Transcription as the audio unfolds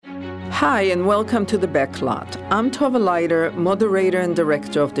Hi, and welcome to The Backlot. I'm Tova Leiter, moderator and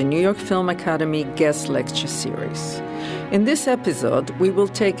director of the New York Film Academy Guest Lecture Series. In this episode, we will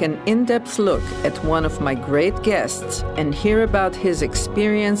take an in-depth look at one of my great guests and hear about his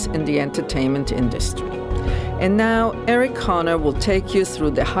experience in the entertainment industry. And now, Eric Connor will take you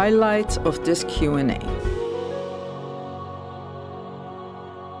through the highlights of this Q&A.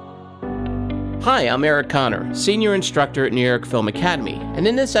 Hi, I'm Eric Connor, senior instructor at New York Film Academy, and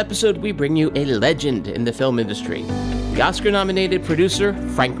in this episode we bring you a legend in the film industry, the Oscar-nominated producer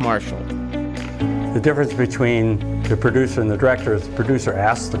Frank Marshall. The difference between the producer and the director is the producer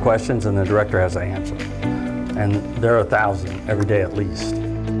asks the questions and the director has the answer. And there are 1,000 every day at least.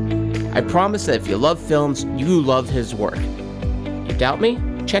 I promise that if you love films, you love his work. You doubt me?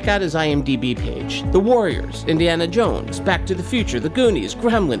 Check out his IMDb page. The Warriors, Indiana Jones, Back to the Future, The Goonies,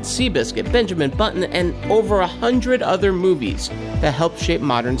 Gremlins, Seabiscuit, Benjamin Button, and over 100 other movies that helped shape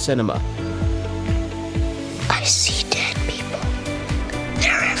modern cinema. I see dead people.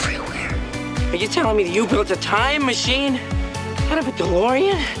 They're everywhere. Are you telling me that you built a time machine out of a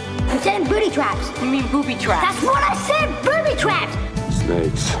DeLorean? I'm saying booty traps. You mean booby traps? That's what I said, booby traps!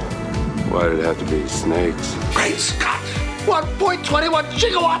 Snakes. Why did it have to be snakes? Great Scott! 1.21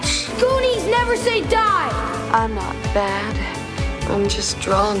 gigawatts! Goonies never say die! I'm not bad. I'm just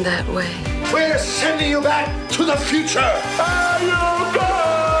drawn that way. We're sending you back to the future! Are you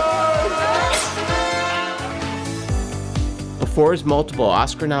good? Before his multiple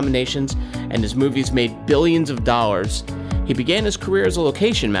Oscar nominations and his movies made billions of dollars, he began his career as a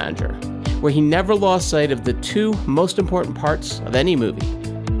location manager, where he never lost sight of the two most important parts of any movie,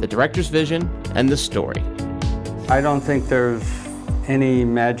 the director's vision and the story. I don't think there's any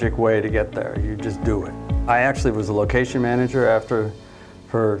magic way to get there. You just do it. I actually was a location manager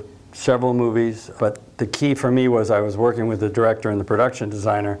for several movies, but the key for me was I was working with the director and the production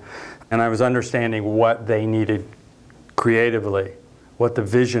designer, and I was understanding what they needed creatively, what the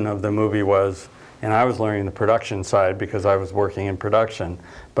vision of the movie was, and I was learning the production side because I was working in production,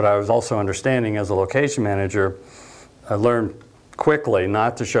 but I was also understanding as a location manager, I learned quickly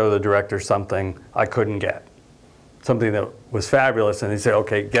not to show the director something I couldn't get. Something that was fabulous, and they'd say,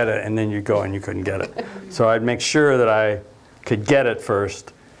 okay, get it, and then you go and you couldn't get it. So I'd make sure that I could get it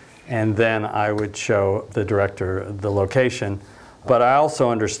first, and then I would show the director the location. But I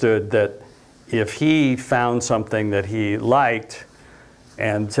also understood that if he found something that he liked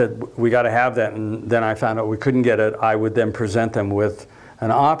and said, we got to have that, and then I found out we couldn't get it, I would then present them with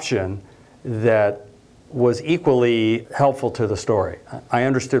an option that was equally helpful to the story. I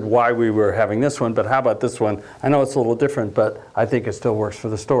understood why we were having this one, but how about this one? I know it's a little different, but I think it still works for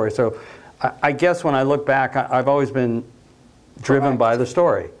the story. So I guess when I look back, I've always been driven by the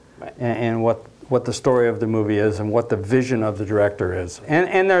story, right, and what the story of the movie is and what the vision of the director is.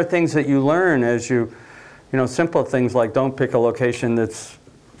 And there are things that you learn as you know, simple things like don't pick a location that's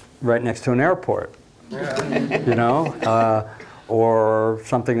right next to an airport, you know? Or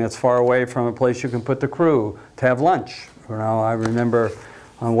something that's far away from a place you can put the crew to have lunch. You know, I remember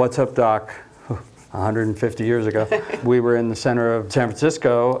on What's Up Doc, 150 years ago, we were in the center of San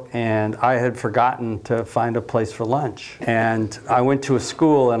Francisco, and I had forgotten to find a place for lunch. And I went to a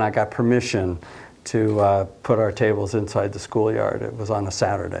school, and I got permission to put our tables inside the schoolyard. It was on a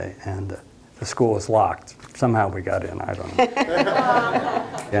Saturday, and the school was locked. Somehow we got in, I don't know.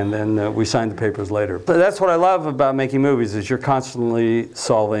 And then we signed the papers later. But that's what I love about making movies, is you're constantly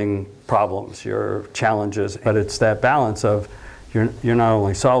solving problems, your challenges, but it's that balance of you're not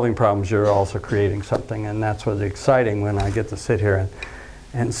only solving problems, you're also creating something, and that's what's exciting when I get to sit here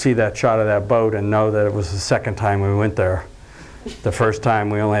and see that shot of that boat and know that it was the second time we went there. The first time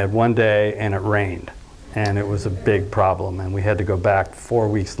we only had one day and it rained, and it was a big problem, and we had to go back 4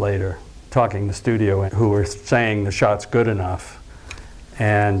 weeks later, talking to the studio who were saying the shot's good enough,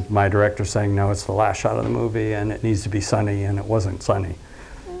 and my director saying, no, it's the last shot of the movie and it needs to be sunny, and it wasn't sunny.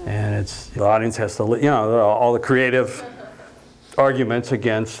 And it's, the audience has to, you know, all the creative arguments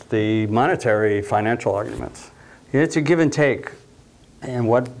against the monetary financial arguments. It's a give and take. And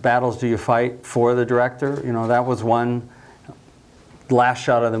what battles do you fight for the director? You know, that was one last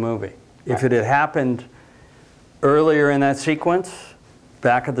shot of the movie. If it had happened earlier in that sequence,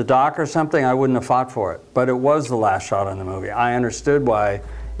 back at the dock or something, I wouldn't have fought for it. But it was the last shot in the movie. I understood why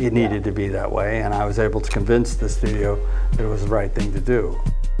it needed to be that way, and I was able to convince the studio that it was the right thing to do.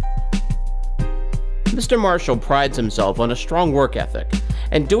 Mr. Marshall prides himself on a strong work ethic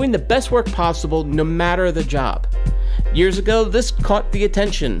and doing the best work possible no matter the job. Years ago, this caught the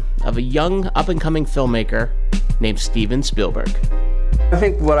attention of a young, up-and-coming filmmaker named Steven Spielberg. I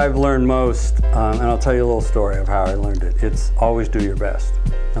think what I've learned most, and I'll tell you a little story of how I learned it, it's always do your best.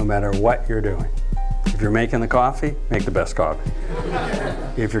 no matter what you're doing. If you're making the coffee, make the best coffee.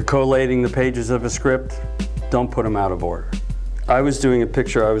 If you're collating the pages of a script, don't put them out of order. I was doing a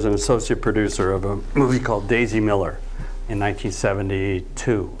picture, I was an associate producer of a movie called Daisy Miller in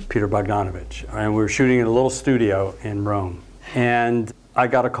 1972, Peter Bogdanovich. And we were shooting at a little studio in Rome. And I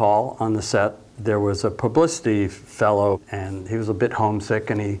got a call on the set. There was a publicity fellow, and he was a bit homesick,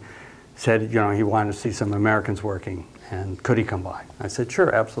 and he said, you know, he wanted to see some Americans working, and could he come by? I said,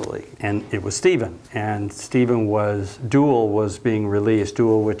 sure, absolutely. And it was Steven. And Steven was, Duel was being released,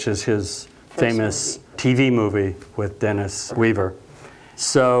 Duel, which is his famous TV movie with Dennis Weaver.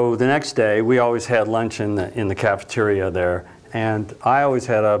 So the next day, we always had lunch in the cafeteria there, and I always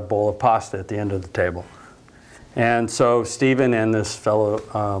had a bowl of pasta at the end of the table. And so Steven and this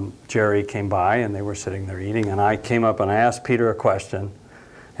fellow, Jerry, came by, and they were sitting there eating, and I came up and I asked Peter a question,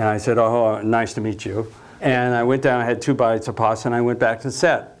 and I said, oh, nice to meet you. And I went down, I had 2 bites of pasta, and I went back to the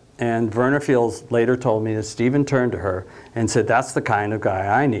set. And Werner Fields later told me that Steven turned to her and said, that's the kind of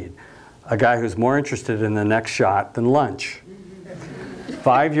guy I need. A guy who's more interested in the next shot than lunch.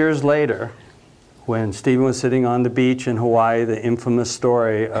 5 years later, when Steven was sitting on the beach in Hawaii, the infamous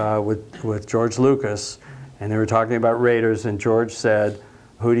story with George Lucas, and they were talking about Raiders, and George said,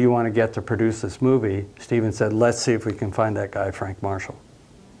 who do you want to get to produce this movie? Steven said, let's see if we can find that guy, Frank Marshall.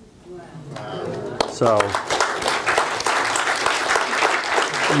 Wow. So,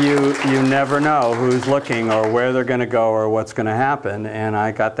 you never know who's looking or where they're going to go or what's going to happen. And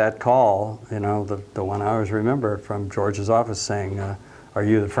I got that call, you know, the one I always remember, from George's office saying, are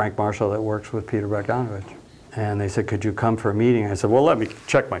you the Frank Marshall that works with Peter Bogdanovich? And they said, could you come for a meeting? I said, well, let me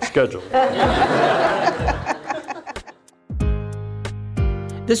check my schedule.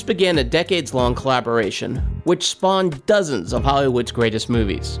 This began a decades-long collaboration, which spawned dozens of Hollywood's greatest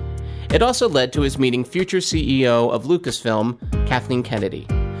movies. It also led to his meeting future CEO of Lucasfilm, Kathleen Kennedy,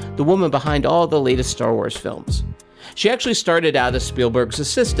 the woman behind all the latest Star Wars films. She actually started out as Spielberg's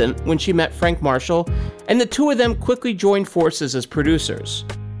assistant when she met Frank Marshall, and the two of them quickly joined forces as producers.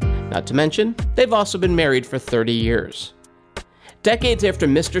 Not to mention, they've also been married for 30 years. Decades after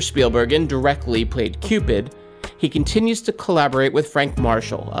Mr. Spielberg indirectly played Cupid, he continues to collaborate with Frank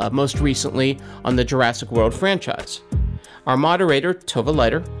Marshall, most recently on the Jurassic World franchise. Our moderator, Tova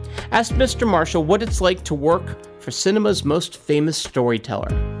Leiter, asked Mr. Marshall what it's like to work for cinema's most famous storyteller.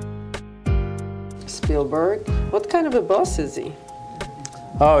 Spielberg, what kind of a boss is he?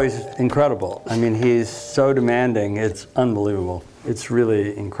 Oh, he's incredible. I mean, he's so demanding, it's unbelievable. It's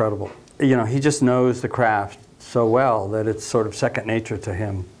really incredible. You know, he just knows the craft so well that it's sort of second nature to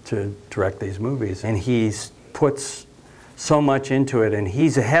him to direct these movies. And he puts so much into it, and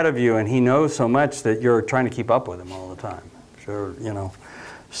he's ahead of you, and he knows so much that you're trying to keep up with him all the time. Sure, you know.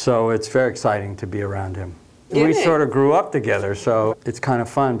 So it's very exciting to be around him. We sort of grew up together, so it's kind of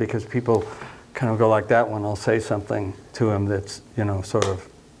fun because people kind of go like that when I'll say something to him that's, you know, sort of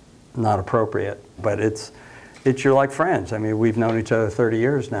not appropriate. But you're like friends. I mean, we've known each other 30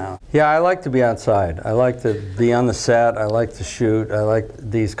 years now. Yeah, I like to be outside. I like to be on the set. I like to shoot. I like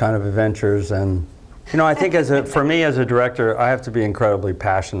these kind of adventures. And, you know, I think for me as a director, I have to be incredibly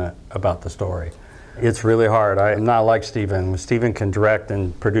passionate about the story. It's really hard. I'm not like Steven. Steven can direct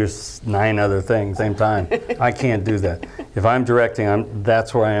and produce 9 other things at the same time. I can't do that. If I'm directing,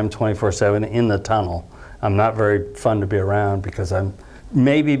 that's where I am 24/7 in the tunnel. I'm not very fun to be around because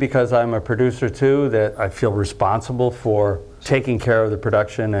maybe because I'm a producer too, that I feel responsible for taking care of the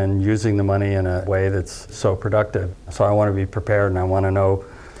production and using the money in a way that's so productive. So I want to be prepared, and I want to know,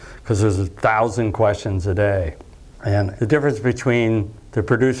 because there's 1,000 questions a day. And the difference between the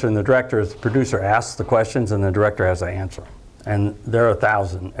producer and the director is the producer asks the questions and the director has to answer. And there are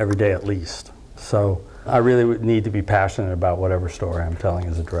 1,000 every day at least. So I really would need to be passionate about whatever story I'm telling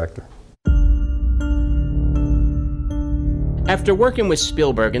as a director. After working with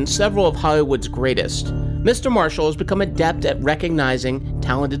Spielberg and several of Hollywood's greatest, Mr. Marshall has become adept at recognizing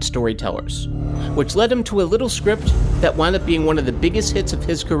talented storytellers, which led him to a little script that wound up being one of the biggest hits of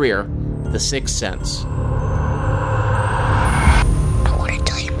his career, The Sixth Sense. I want to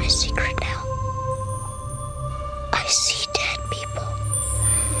tell you my secret now. I see dead people.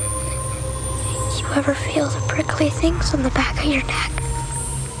 You ever feel the prickly things on the back of your neck?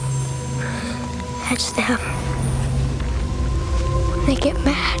 That's them. When they get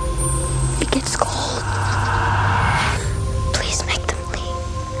mad, it gets cold. Please make them leave.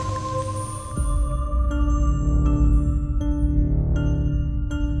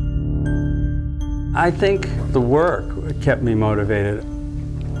 I think the work kept me motivated.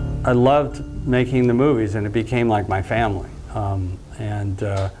 I loved making the movies, and it became like my family.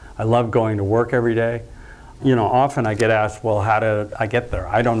 I loved going to work every day. You know, often I get asked, well, how did I get there?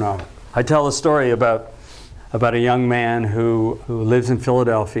 I don't know. I tell a story about a young man who lives in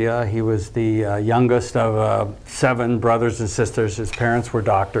Philadelphia. He was the youngest of 7 brothers and sisters. His parents were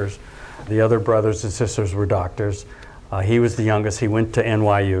doctors. The other brothers and sisters were doctors. He was the youngest. He went to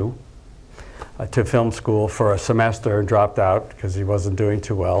NYU, to film school for a semester and dropped out because he wasn't doing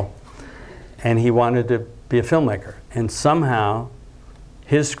too well. And he wanted to be a filmmaker. And somehow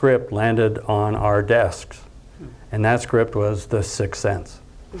his script landed on our desks. And that script was The Sixth Sense.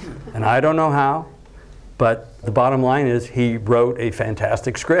 And I don't know how, but the bottom line is he wrote a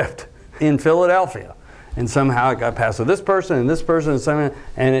fantastic script in Philadelphia. And somehow it got passed to this person and this person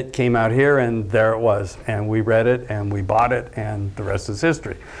and it came out here, and there it was. And we read it and we bought it, and the rest is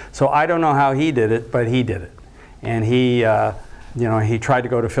history. So I don't know how he did it, but he did it. And he, you know, he tried to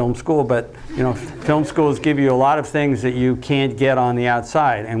go to film school, but you know, film schools give you a lot of things that you can't get on the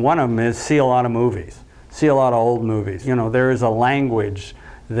outside. And one of them is see a lot of movies, see a lot of old movies. You know, there is a language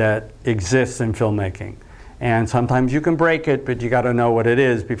that exists in filmmaking. And sometimes you can break it, but you got to know what it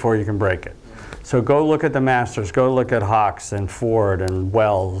is before you can break it. So go look at the masters. Go look at Hawks and Ford and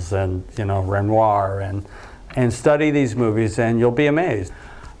Wells and, you know, Renoir, and study these movies, and you'll be amazed.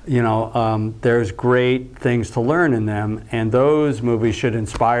 You know, there's great things to learn in them, and those movies should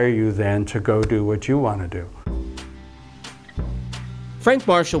inspire you then to go do what you want to do. Frank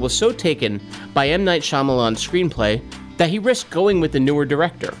Marshall was so taken by M. Night Shyamalan's screenplay that he risked going with the newer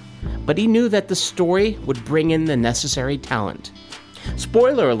director, but he knew that the story would bring in the necessary talent.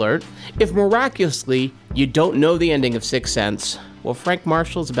 Spoiler alert, if miraculously you don't know the ending of Sixth Sense, well, Frank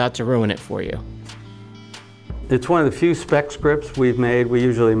Marshall's about to ruin it for you. It's one of the few spec scripts we've made. We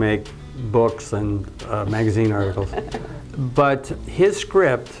usually make books and magazine articles. But his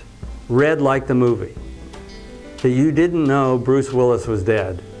script read like the movie. That you didn't know Bruce Willis was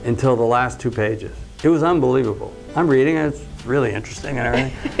dead until the last 2 pages. It was unbelievable. I'm reading it, it's really interesting and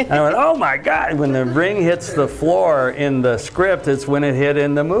everything. And I went, oh my God, when the ring hits the floor in the script, it's when it hit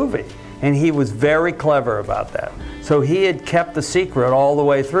in the movie. And he was very clever about that. So he had kept the secret all the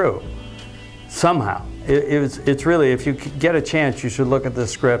way through, somehow. It's really, if you get a chance, you should look at the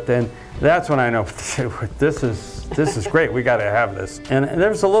script, and that's when I know, this is great, we gotta have this. And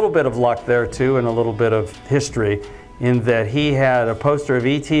there's a little bit of luck there too, and a little bit of history, in that he had a poster of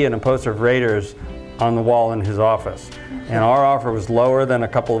E.T. and a poster of Raiders on the wall in his office. And our offer was lower than a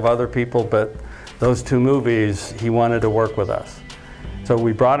couple of other people, but those 2 movies, he wanted to work with us. So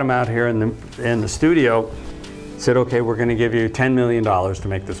we brought him out here in the studio, said, okay, we're gonna give you $10 million to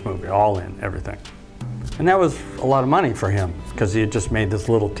make this movie, all in, everything. And that was a lot of money for him, because he had just made this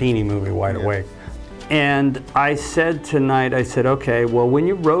little teeny movie, Wide Awake. And I said tonight, I said, okay, well, when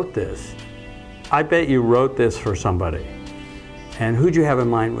you wrote this, I bet you wrote this for somebody. And who'd you have in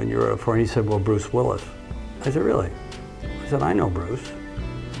mind when you wrote it for? And he said, well, Bruce Willis. I said, really? I said, I know Bruce.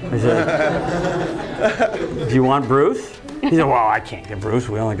 I said, do you want Bruce? He said, well, I can't get Bruce.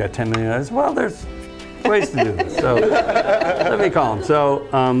 We only got $10 million. I said, well, there's ways to do this. So let me call him. So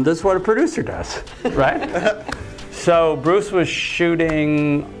this is what a producer does, right? So Bruce was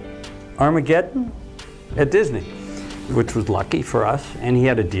shooting Armageddon at Disney, which was lucky for us, and he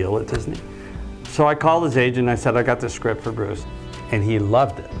had a deal at Disney. So I called his agent, and I said, I got this script for Bruce, and he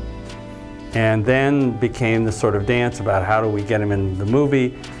loved it. And then became this sort of dance about how do we get him in the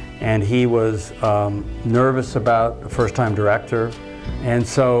movie, and he was nervous about a first-time director, and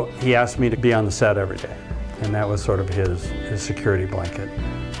so he asked me to be on the set every day, and that was sort of his security blanket.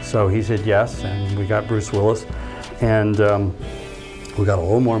 So he said yes, and we got Bruce Willis, and we got a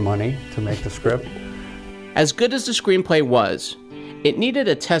little more money to make the script. As good as the screenplay was, it needed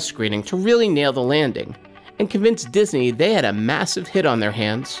a test screening to really nail the landing and convince Disney they had a massive hit on their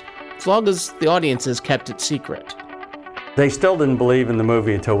hands, as long as the audiences kept it secret. They still didn't believe in the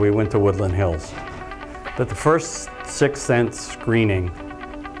movie until we went to Woodland Hills. But the first Sixth Sense screening,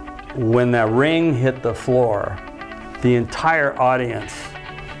 when that ring hit the floor, the entire audience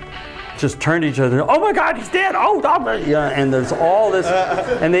just turned to each other, oh my God, he's dead, oh, yeah, and there's all this,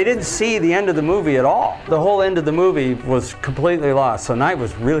 and they didn't see the end of the movie at all. The whole end of the movie was completely lost, so Knight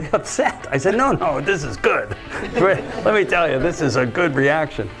was really upset. I said, no, this is good. Let me tell you, this is a good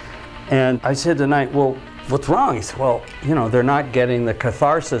reaction. And I said to Knight, well, what's wrong? He said, well, you know, they're not getting the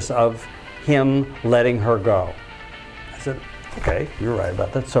catharsis of him letting her go. I said, okay, you're right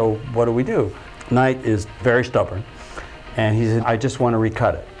about that, so what do we do? Knight is very stubborn, and he said, I just want to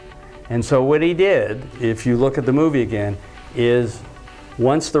recut it. And so what he did, if you look at the movie again, is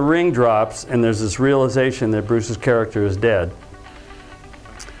once the ring drops and there's this realization that Bruce's character is dead,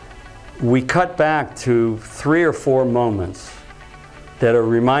 we cut back to 3 or 4 moments that are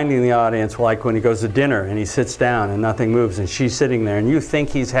reminding the audience, like when he goes to dinner and he sits down and nothing moves and she's sitting there and you think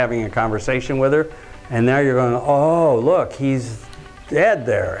he's having a conversation with her, and now you're going, oh, look, he's dead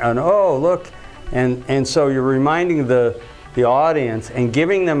there, and oh, look. And so you're reminding the audience and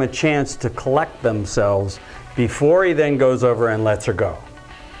giving them a chance to collect themselves before he then goes over and lets her go.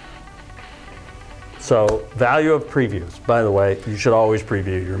 So, value of previews. By the way, you should always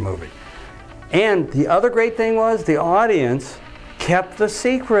preview your movie. And the other great thing was the audience kept the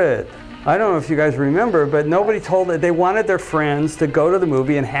secret. I don't know if you guys remember, but nobody told it. They wanted their friends to go to the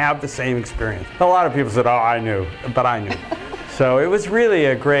movie and have the same experience. A lot of people said, oh, I knew, but I knew. So it was really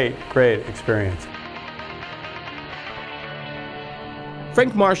a great, great experience.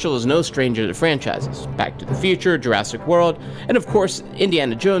 Frank Marshall is no stranger to franchises. Back to the Future, Jurassic World, and of course,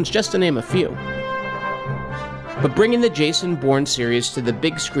 Indiana Jones, just to name a few. But bringing the Jason Bourne series to the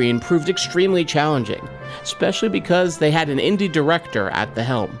big screen proved extremely challenging, especially because they had an indie director at the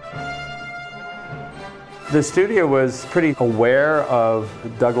helm. The studio was pretty aware of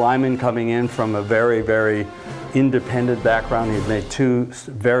Doug Liman coming in from a very, very independent background. He'd made 2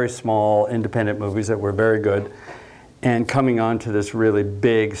 very small independent movies that were very good, and coming on to this really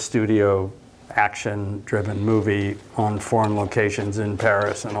big studio action-driven movie on foreign locations in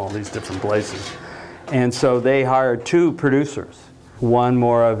Paris and all these different places. And so they hired 2 producers. One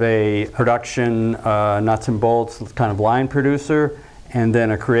more of a production, nuts and bolts kind of line producer, and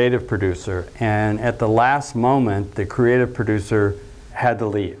then a creative producer. And at the last moment, the creative producer had to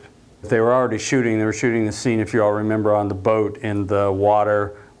leave. They were already shooting. They were shooting the scene, if you all remember, on the boat in the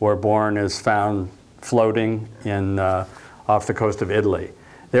water where Bourne is found floating in, off the coast of Italy.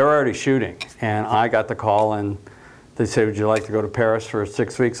 They were already shooting, and I got the call, and they said, would you like to go to Paris for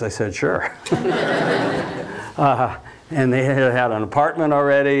 6 weeks? I said, sure. And they had an apartment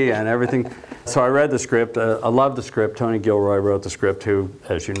already and everything. So I read the script. I loved the script. Tony Gilroy wrote the script, who,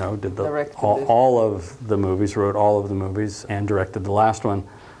 as you know, did all of the movies, wrote all of the movies, and directed the last one.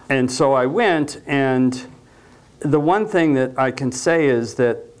 And so I went, and the one thing that I can say is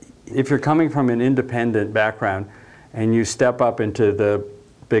that if you're coming from an independent background and you step up into the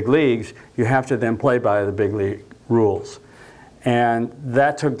big leagues, you have to then play by the big league rules. And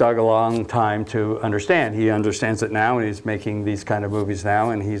that took Doug a long time to understand. He understands it now, and he's making these kind of movies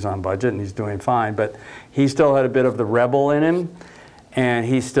now, and he's on budget, and he's doing fine. But he still had a bit of the rebel in him, and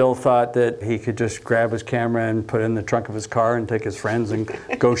he still thought that he could just grab his camera and put it in the trunk of his car and take his friends and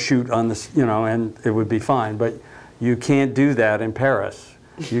go shoot on this, you know, and it would be fine. But you can't do that in Paris.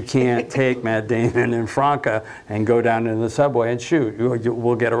 You can't take Matt Damon and Franca and go down into the subway and shoot. You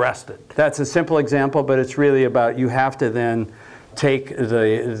will get arrested. That's a simple example, but it's really about you have to then take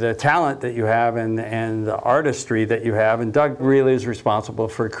the talent that you have and the artistry that you have, and Doug really is responsible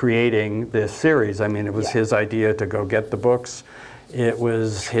for creating this series. I mean, it was his idea to go get the books. It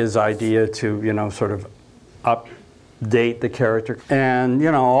was his idea to, you know, sort of update the character. And,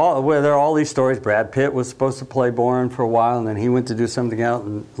 you know, there are all these stories. Brad Pitt was supposed to play Bourne for a while, and then he went to do something else,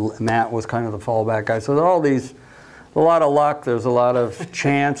 and Matt was kind of the fallback guy. So there are all these, a lot of luck, there's a lot of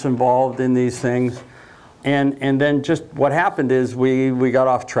chance involved in these things. And then just what happened is we got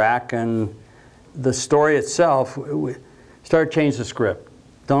off track, and the story itself, we started to change the script.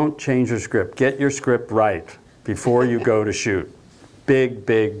 Don't change your script. Get your script right before you go to shoot. Big,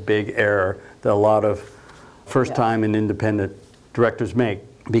 big, big error that a lot of first-time and independent directors make.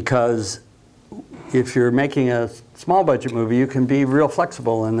 Because if you're making a small-budget movie, you can be real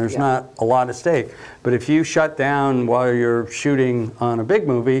flexible, and there's not a lot at stake. But if you shut down while you're shooting on a big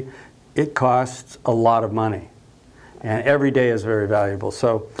movie, it costs a lot of money, and every day is very valuable.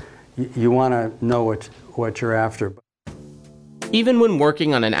 So you want to know what you're after. Even when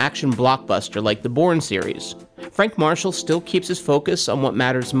working on an action blockbuster like the Bourne series, Frank Marshall still keeps his focus on what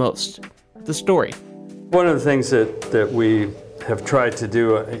matters most, the story. One of the things that we have tried to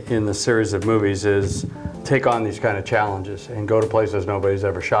do in the series of movies is take on these kind of challenges and go to places nobody's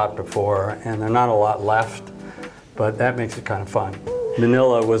ever shot before, and there are not a lot left, but that makes it kind of fun.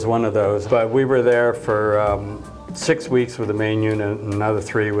 Manila was one of those, but we were there for 6 weeks with the main unit and another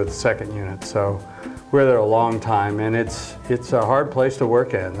 3 with the second unit. So we were there a long time, and it's a hard place to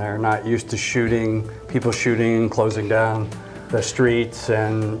work in. They're not used to shooting, people shooting and closing down the streets,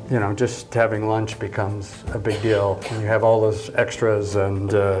 and you know, just having lunch becomes a big deal. And you have all those extras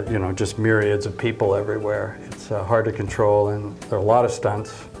and you know, just myriads of people everywhere. It's hard to control, and there are a lot of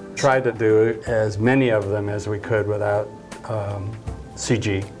stunts. Tried to do as many of them as we could without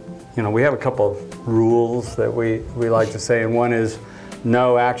CG. You know, we have a couple of rules that we like to say, and one is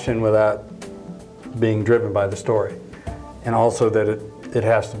no action without being driven by the story, and also that it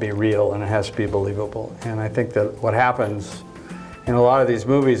has to be real and it has to be believable. And I think that what happens In a lot of these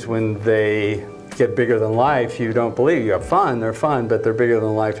movies, when they get bigger than life, you don't believe. You have fun, they're fun, but they're bigger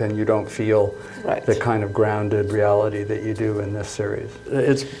than life, and you don't feel the kind of grounded reality that you do in this series.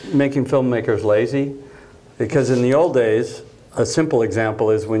 It's making filmmakers lazy, because in the old days, a simple example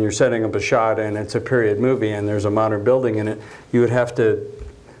is when you're setting up a shot and it's a period movie and there's a modern building in it, you would have to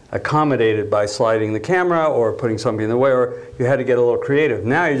accommodate it by sliding the camera or putting something in the way, or you had to get a little creative.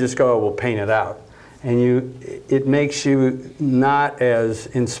 Now you just go, oh, we'll paint it out. And it makes you not as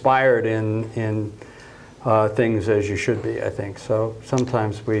inspired in things as you should be, I think. So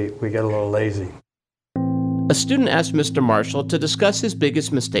sometimes we get a little lazy. A student asked Mr. Marshall to discuss his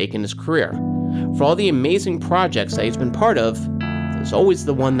biggest mistake in his career. For all the amazing projects that he's been part of, there's always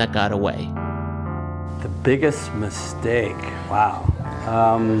the one that got away. The biggest mistake, wow.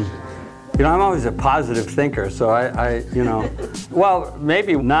 You know, I'm always a positive thinker, so well,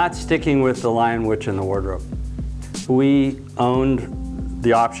 maybe not sticking with The Lion, Witch, and the Wardrobe. We owned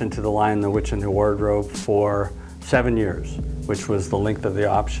the option to The Lion, the Witch, and the Wardrobe for 7 years, which was the length of the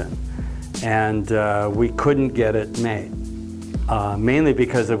option. And we couldn't get it made, mainly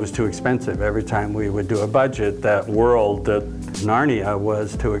because it was too expensive. Every time we would do a budget, that world, that Narnia,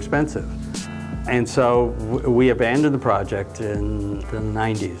 was too expensive. And so we abandoned the project in the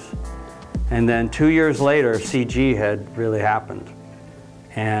 90s. And then 2 years later, CG had really happened.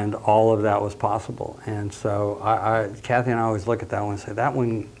 And all of that was possible. And so Kathy and I always look at that one and say, that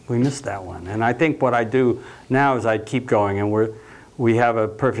one, we missed that one. And I think what I do now is I keep going, and we have a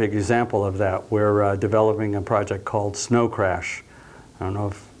perfect example of that. We're developing a project called Snow Crash. I don't know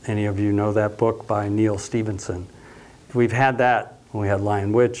if any of you know that book by Neil Stephenson. We've had that when we had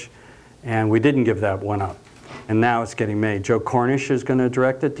Lion Witch, and we didn't give that one up. And now it's getting made. Joe Cornish is going to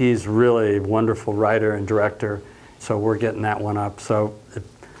direct it. He's really a wonderful writer and director, so we're getting that one up. So,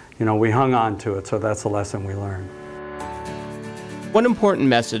 we hung on to it, so that's a lesson we learned. One important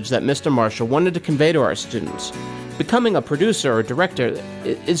message that Mr. Marshall wanted to convey to our students: becoming a producer or director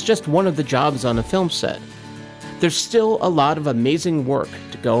is just one of the jobs on a film set. There's still a lot of amazing work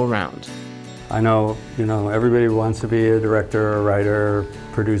to go around. I know, everybody wants to be a director, or writer,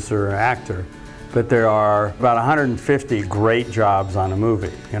 producer, or actor. But there are about 150 great jobs on a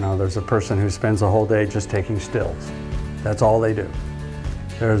movie. There's a person who spends a whole day just taking stills. That's all they do.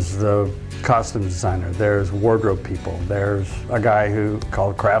 There's the costume designer, there's wardrobe people, there's a guy who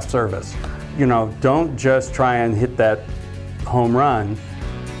called craft service. Don't just try and hit that home run.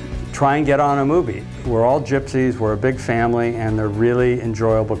 Try and get on a movie. We're all gypsies, we're a big family, and they're really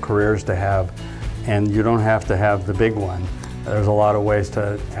enjoyable careers to have, and you don't have to have the big one. There's a lot of ways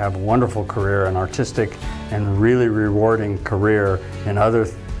to have a wonderful career, an artistic and really rewarding career in other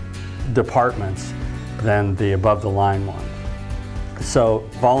departments than the above-the-line ones. So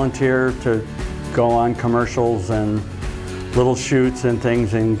volunteer to go on commercials and little shoots and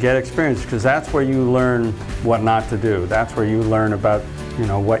things and get experience, because that's where you learn what not to do. That's where you learn about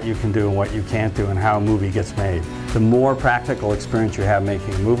what you can do and what you can't do and how a movie gets made. The more practical experience you have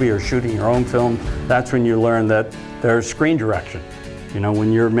making a movie or shooting your own film, that's when you learn that there's screen direction.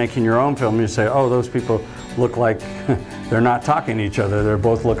 When you're making your own film, you say, oh, those people look like they're not talking to each other, they're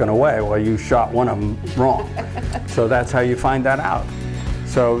both looking away. Well, you shot one of them wrong. So that's how you find that out.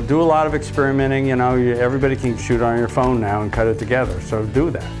 So do a lot of experimenting. Everybody can shoot on your phone now and cut it together, so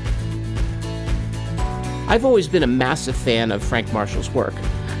do that. I've always been a massive fan of Frank Marshall's work.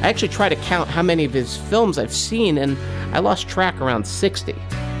 I actually try to count how many of his films I've seen, and I lost track around 60.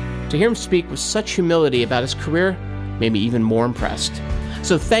 To hear him speak with such humility about his career made me even more impressed.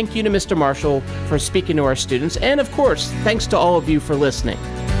 So thank you to Mr. Marshall for speaking to our students, and of course, thanks to all of you for listening.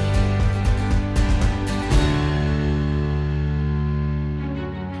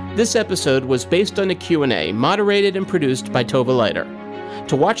 This episode was based on a Q&A moderated and produced by Tova Leiter.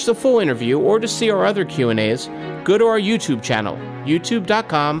 To watch the full interview or to see our other Q&As, go to our YouTube channel,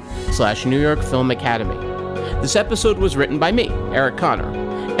 youtube.com/New York Film Academy. This episode was written by me, Eric Connor,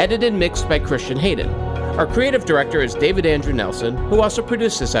 edited and mixed by Christian Hayden. Our creative director is David Andrew Nelson, who also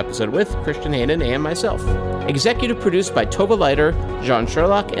produced this episode with Christian Hayden and myself. Executive produced by Tova Leiter, John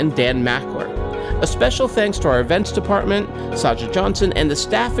Sherlock, and Dan Mackler. A special thanks to our events department, Saja Johnson, and the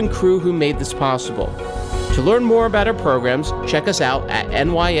staff and crew who made this possible. To learn more about our programs, check us out at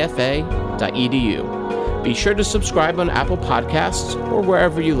nyfa.edu. Be sure to subscribe on Apple Podcasts or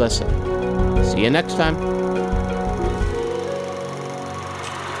wherever you listen. See you next time.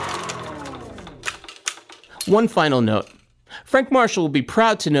 One final note. Frank Marshall will be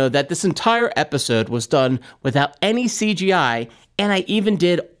proud to know that this entire episode was done without any CGI, and I even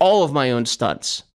did all of my own stunts.